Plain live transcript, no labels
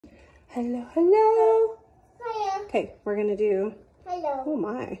Hello, hello. Hiya. Okay, we're gonna do. Hello. Oh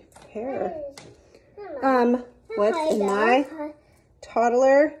my hair. Hello. What's in my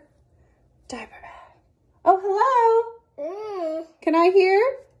toddler diaper bag? Oh, hello. Can I hear?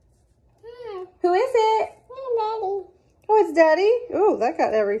 Who is it? Daddy. Oh, it's Daddy. Oh, that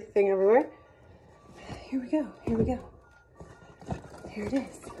got everything everywhere. Here we go. Here we go. Here it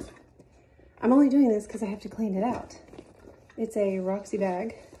is. I'm only doing this because I have to clean it out. It's a Roxy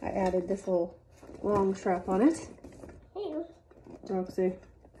bag. I added this little long strap on it. Roxy.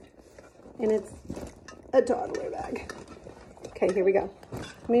 And it's a toddler bag. Okay, here we go.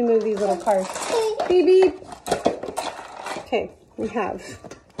 Let me move these little cars. Beep, beep. Okay, we have.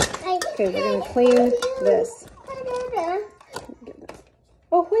 Okay, we're going to clean this.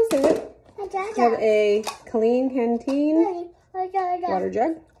 Oh, who is it? We have a clean canteen water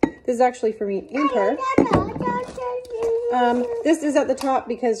jug. This is actually for me and her. This is at the top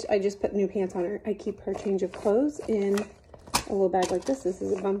because I just put new pants on her. I keep her change of clothes in a little bag like this. This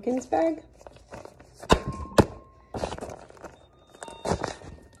is a bumpkins bag.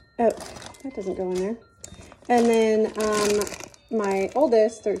 Oh, that doesn't go in there. And then my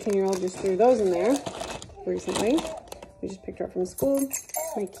oldest 13-year-old just threw those in there recently. We just picked her up from school.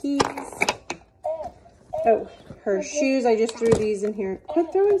 My keys. Oh, her shoes. I just threw these in here.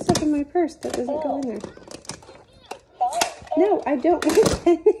 Quit throwing stuff in my purse. That doesn't go in there. No, I don't want it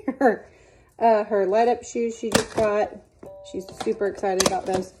in here. Her light up shoes she just got. She's super excited about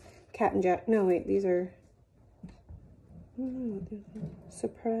those. Cat and Jack. No, wait, these are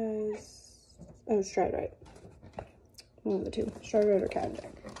surprise. Oh, Stride Ride. One of the two. Stride Ride or Cat and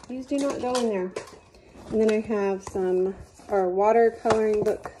Jack. These do not go in there. And then I have our watercoloring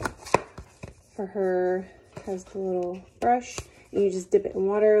book for her. Has the little brush. And you just dip it in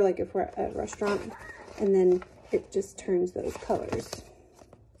water like if we're at a restaurant. And then it just turns those colors.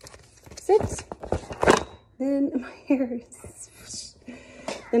 Sit. Then my hair is...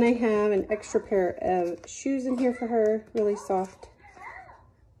 Then I have an extra pair of shoes in here for her. Really soft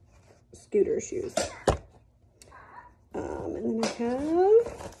scooter shoes. And then I have...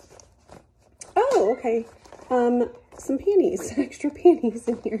 Oh, okay. Some panties. Extra panties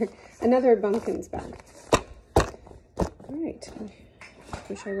in here. Another bumpkins bag. All right.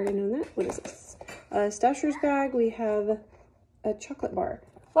 Wish I would have known that. What is this? Stasher's bag. We have a chocolate bar.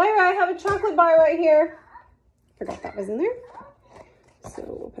 Lyra, I have a chocolate bar right here. Forgot that was in there. So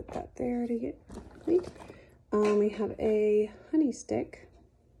we'll put that there to get complete. We have a honey stick.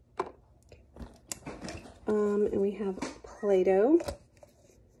 And we have Play-Doh.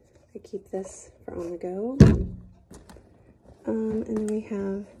 I keep this for on the go. And then we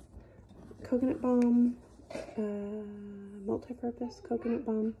have coconut balm, multi-purpose coconut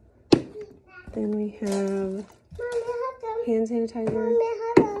balm. Then we have hand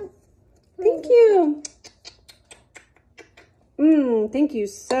sanitizer. Thank you. Thank you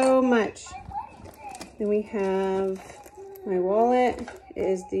so much. Then we have my wallet. It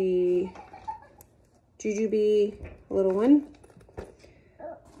is the Jujube little one.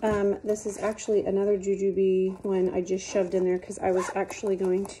 This is actually another Jujube one I just shoved in there because I was actually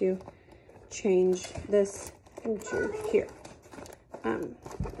going to change this into here.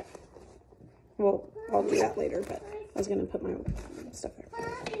 Well, I'll do that later, but I was going to put my stuff there.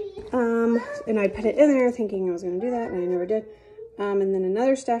 And I put it in there thinking I was going to do that, and I never did. And then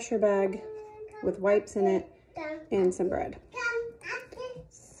another stasher bag with wipes in it and some bread.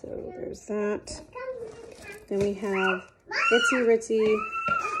 So there's that. Then we have Itsy Ritzy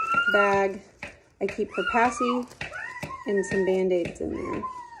bag. I keep her passy and some Band-Aids in there.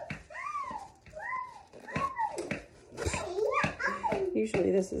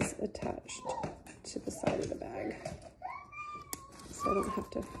 Usually this is attached to the side of the bag, so I don't have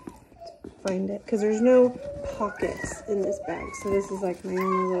to find it because there's no pockets in this bag. So this is like my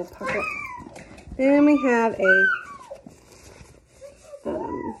only little pocket. Then we have a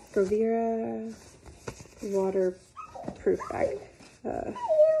Gravira waterproof bag.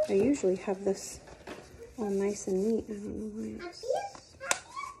 I usually have this all nice and neat. I don't know why it's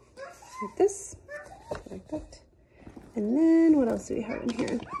like this, like that. And then what else do we have in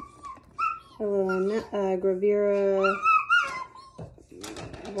here? A little Gravira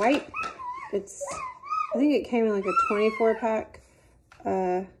white. I think it came in like a 24 pack.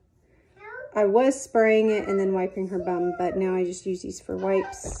 I was spraying it and then wiping her bum, but now I just use these for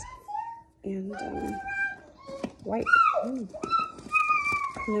wipes and wipe. And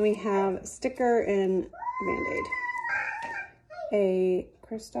then we have a sticker and a Band-Aid. A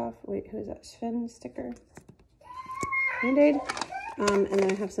Kristoff, wait, who is that? Sven sticker. Band-Aid. And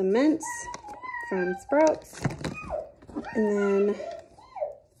then I have some mints from Sprouts. And then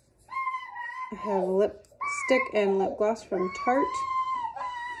I have lipstick and lip gloss from Tarte.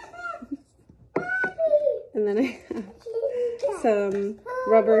 And then I have some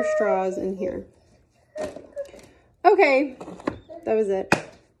rubber straws in here. Okay, that was it.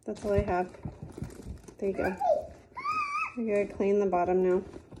 That's all I have. There you go. I gotta clean the bottom now.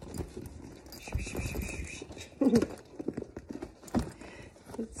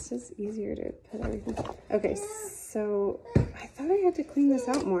 It's just easier to put everything. Okay, so I thought I had to clean this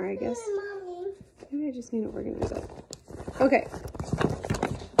out more, I guess. Maybe I just need to organize it. Okay.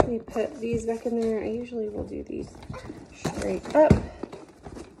 Let me put these back in there. I usually will do these straight up.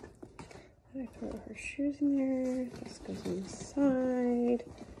 I throw her shoes in there. This goes on the side.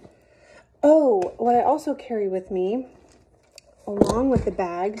 Oh, what I also carry with me, along with the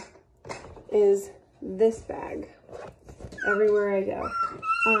bag, is this bag everywhere I go.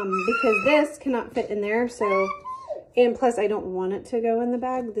 Because this cannot fit in there, so, and plus I don't want it to go in the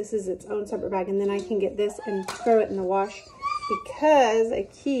bag. This is its own separate bag, and then I can get this and throw it in the wash because I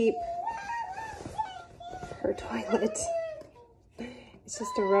keep her toilet. It's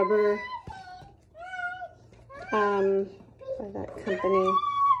just a rubber by that company.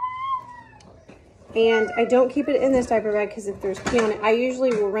 And I don't keep it in this diaper bag because if there's pee on it, I usually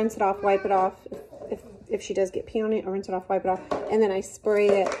will rinse it off, wipe it off. If she does get pee on it, I'll rinse it off, wipe it off, and then I spray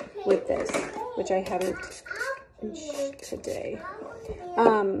it with this, which I haven't today.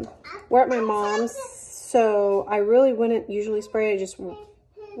 We're at my mom's, so I really wouldn't usually spray it, I just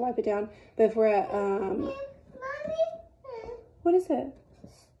wipe it down. But if we're at, what is it?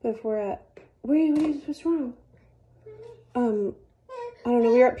 But if we're at, what's wrong? I don't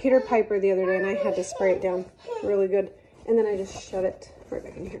know, we were at Peter Piper the other day and I had to spray it down really good. And then I just shove it right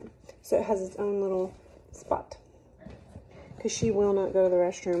back in here. So it has its own little spot. Because she will not go to the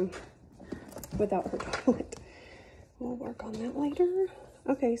restroom without her toilet. We'll work on that later.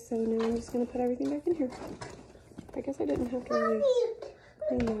 Okay, so now I'm just going to put everything back in here. I guess I didn't have to really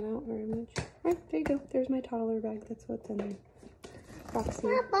clean that out very much. All right, there you go. There's my toddler bag. That's what's in there. Roxy.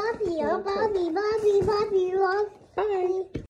 Bobby, oh, Bobby, Bobby, Bobby, Bobby. Bye.